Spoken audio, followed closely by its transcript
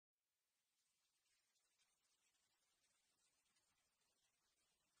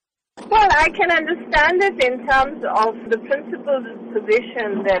Well, I can understand it in terms of the principled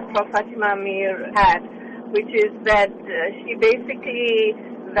position that Prof. Fatima Meer had, which is that she basically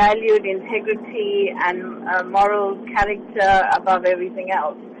valued integrity and moral character above everything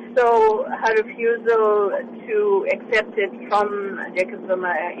else. So her refusal to accept it from Jacob Zuma,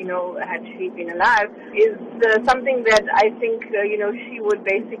 had she been alive, is something that I think, she would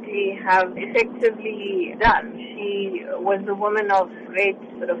basically have effectively done. She was a woman of great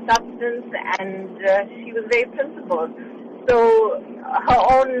sort of substance, and she was very principled. So her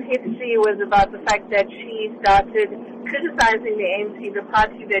own history was about the fact that she started criticizing the ANC, the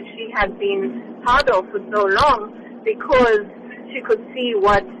party that she had been part of for so long, because she could see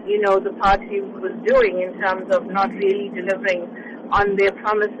what, the party was doing in terms of not really delivering on their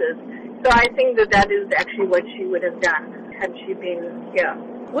promises. So I think that is actually what she would have done had she been here.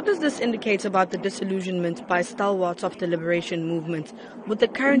 What does this indicate about the disillusionment by stalwarts of the liberation movement with the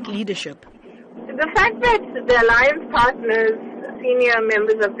current leadership? The fact that the alliance partners, senior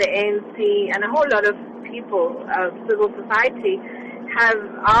members of the ANC, and a whole lot of people, civil society, have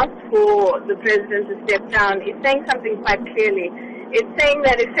asked for the president to step down is saying something quite clearly. It's saying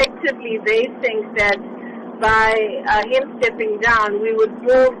that effectively they think that by him stepping down, we would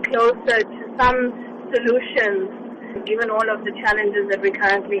move closer to some solutions, given all of the challenges that we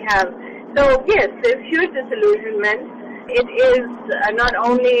currently have. So yes, there's huge disillusionment. It is not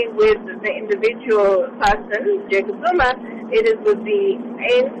only with the individual person, Jacob Zuma, it is with the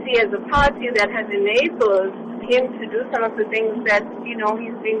ANC as a party that has enabled him to do some of the things that,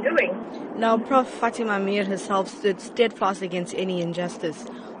 he's been doing. Now, Prof. Fatima Meer herself stood steadfast against any injustice.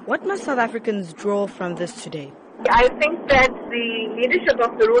 What must South Africans draw from this today? I think that the leadership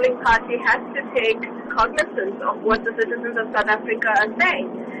of the ruling party has to take cognizance of what the citizens of South Africa are saying.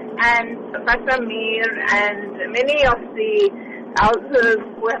 And Fatima Meer and many of the elders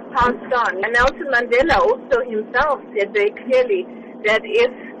who have passed on. And Nelson Mandela also himself said very clearly that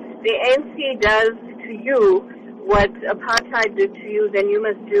if the ANC does to you what apartheid did to you, then you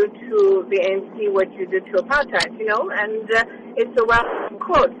must do to the ANC what you did to apartheid, and it's a well-known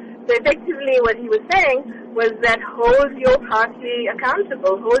quote. So effectively what he was saying was that hold your party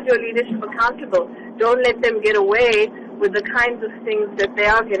accountable, hold your leadership accountable. Don't let them get away with the kinds of things that they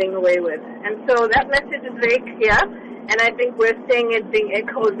are getting away with. And so that message is very clear, and I think we're seeing it being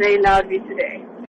echoed very loudly today.